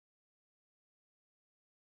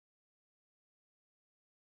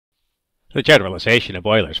The generalization of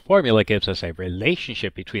Euler's formula gives us a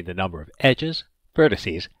relationship between the number of edges,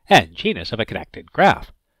 vertices, and genus of a connected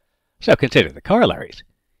graph. So consider the corollaries.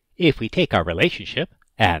 If we take our relationship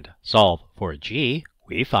and solve for g,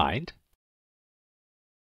 we find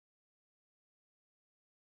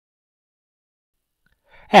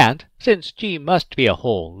and since g must be a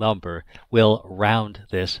whole number, we'll round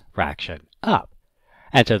this fraction up.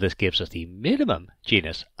 And so this gives us the minimum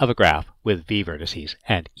genus of a graph with v vertices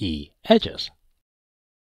and e edges.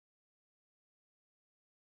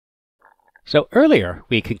 So earlier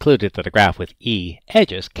we concluded that a graph with e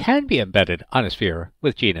edges can be embedded on a sphere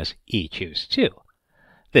with genus e choose 2.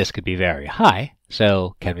 This could be very high,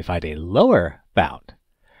 so can we find a lower bound?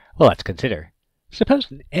 Well, let's consider.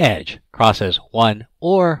 Suppose an edge crosses one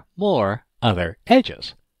or more other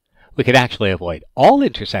edges. We could actually avoid all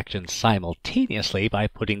intersections simultaneously by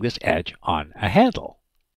putting this edge on a handle.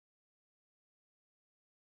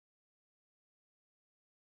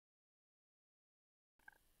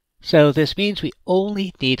 So this means we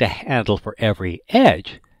only need a handle for every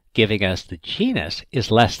edge, giving us the genus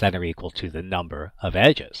is less than or equal to the number of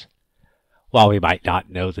edges. While we might not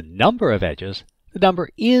know the number of edges, the number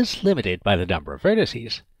is limited by the number of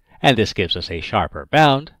vertices, and this gives us a sharper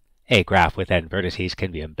bound. A graph with n vertices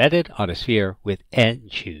can be embedded on a sphere with n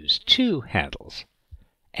choose 2 handles.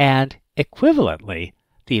 And equivalently,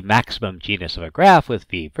 the maximum genus of a graph with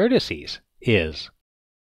v vertices is.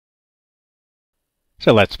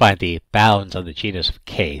 So let's find the bounds on the genus of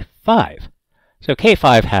K5. So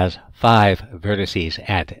K5 has 5 vertices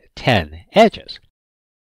and 10 edges.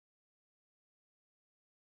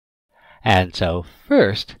 And so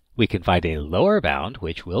first, we can find a lower bound,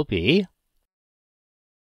 which will be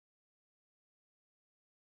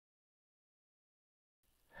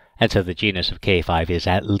and so the genus of K5 is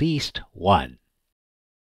at least 1.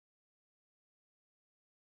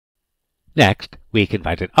 Next, we can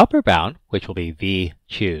find an upper bound, which will be v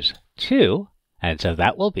choose 2, and so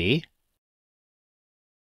that will be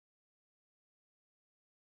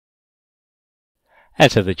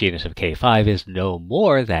and so the genus of K5 is no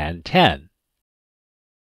more than 10.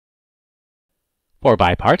 For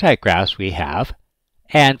bipartite graphs we have,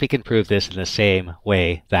 and we can prove this in the same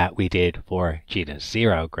way that we did for genus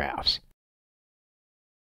 0 graphs.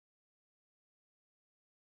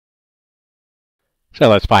 So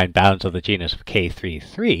let's find bounds of the genus of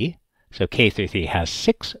K33. So K33 has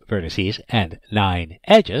 6 vertices and 9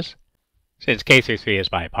 edges. Since K33 is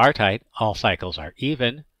bipartite, all cycles are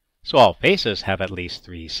even, so all faces have at least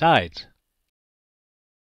 3 sides.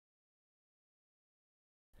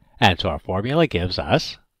 And so our formula gives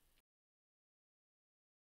us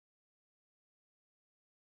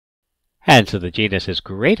and so the genus is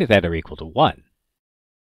greater than or equal to 1.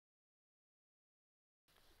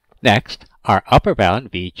 Next, our upper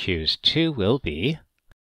bound v choose 2 will be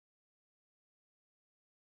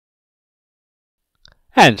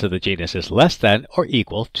and so the genus is less than or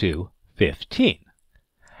equal to 15.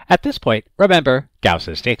 At this point, remember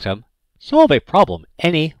Gauss's dictum, solve a problem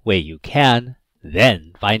any way you can,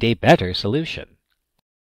 then find a better solution.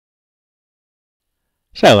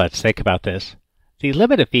 So let's think about this. The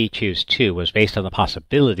limit of v choose 2 was based on the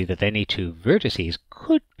possibility that any two vertices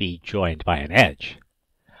could be joined by an edge.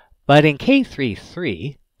 But in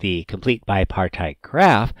K33, the complete bipartite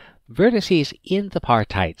graph, vertices in the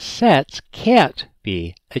partite sets can't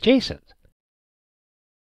be adjacent.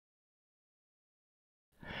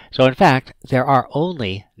 So in fact, there are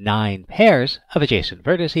only 9 pairs of adjacent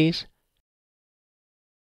vertices,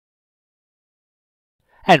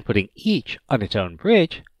 and putting each on its own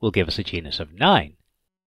bridge will give us a genus of 9.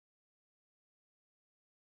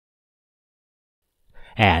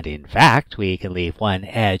 And in fact, we can leave one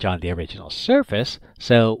edge on the original surface,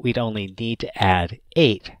 so we'd only need to add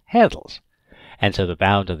 8 handles. And so the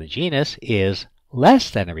bound of the genus is less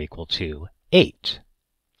than or equal to 8.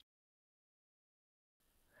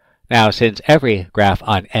 Now, since every graph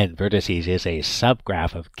on n vertices is a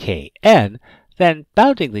subgraph of Kn, then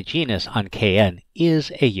bounding the genus on Kn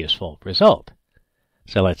is a useful result.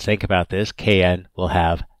 So let's think about this. Kn will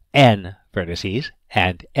have n vertices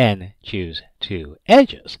and n choose 2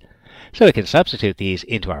 edges. So we can substitute these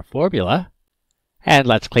into our formula. And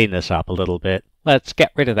let's clean this up a little bit. Let's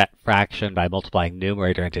get rid of that fraction by multiplying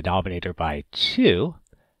numerator and denominator by 2,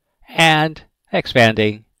 and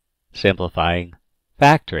expanding, simplifying,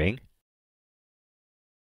 factoring.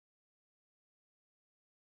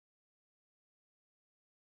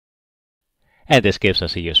 And this gives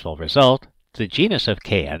us a useful result. The genus of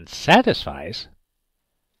Kn satisfies.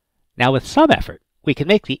 Now with some effort, we can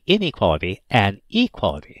make the inequality an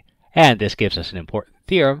equality, and this gives us an important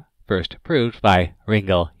theorem first proved by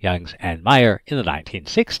Ringel, Youngs, and Meyer in the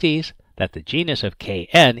 1960s that the genus of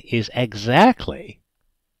Kn is exactly.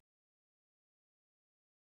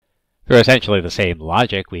 Through essentially the same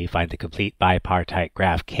logic, we find the complete bipartite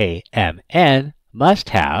graph Kmn must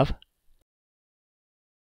have,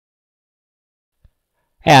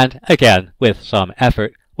 and again, with some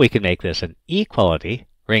effort, we can make this an equality.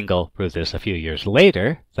 Ringel proved this a few years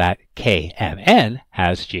later, that Kmn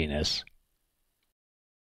has genus.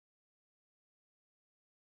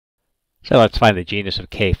 So let's find the genus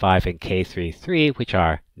of K5 and K33, which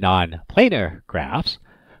are non-planar graphs.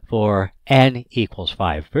 For n equals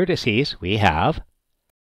 5 vertices, we have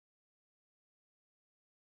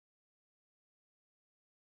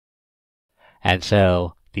and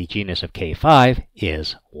so the genus of K5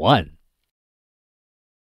 is 1.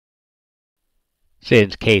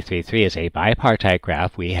 Since K33 is a bipartite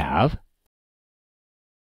graph, we have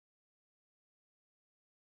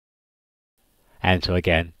and so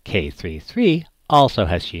again, K33 also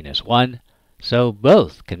has genus 1, so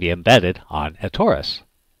both can be embedded on a torus.